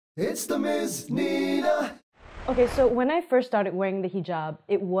It's the Miss Nina. Okay, so when I first started wearing the hijab,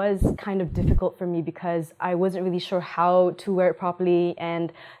 it was kind of difficult for me because I wasn't really sure how to wear it properly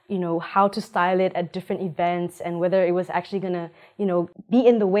and, how to style it at different events and whether it was actually gonna, be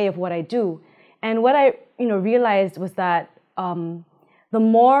in the way of what I do. And what I, realized was that the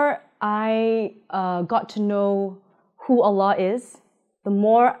more I got to know who Allah is, the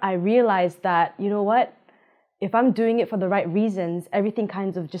more I realized that, you know what, if I'm doing it for the right reasons, everything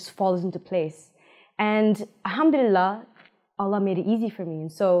kind of just falls into place. And alhamdulillah, Allah made it easy for me.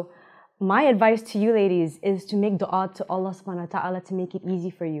 And so my advice to you ladies is to make dua to Allah subhanahu wa ta'ala to make it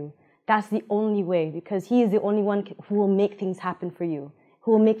easy for you. That's the only way, because He is the only one who will make things happen for you,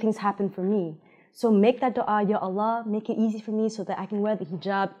 who will make things happen for me. So make that dua, Ya Allah, make it easy for me so that I can wear the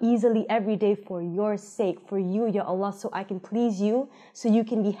hijab easily every day for your sake, for you, Ya Allah, so I can please you, so you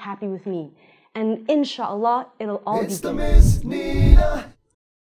can be happy with me. And inshallah, it'll all It's be the good. Miss Nina.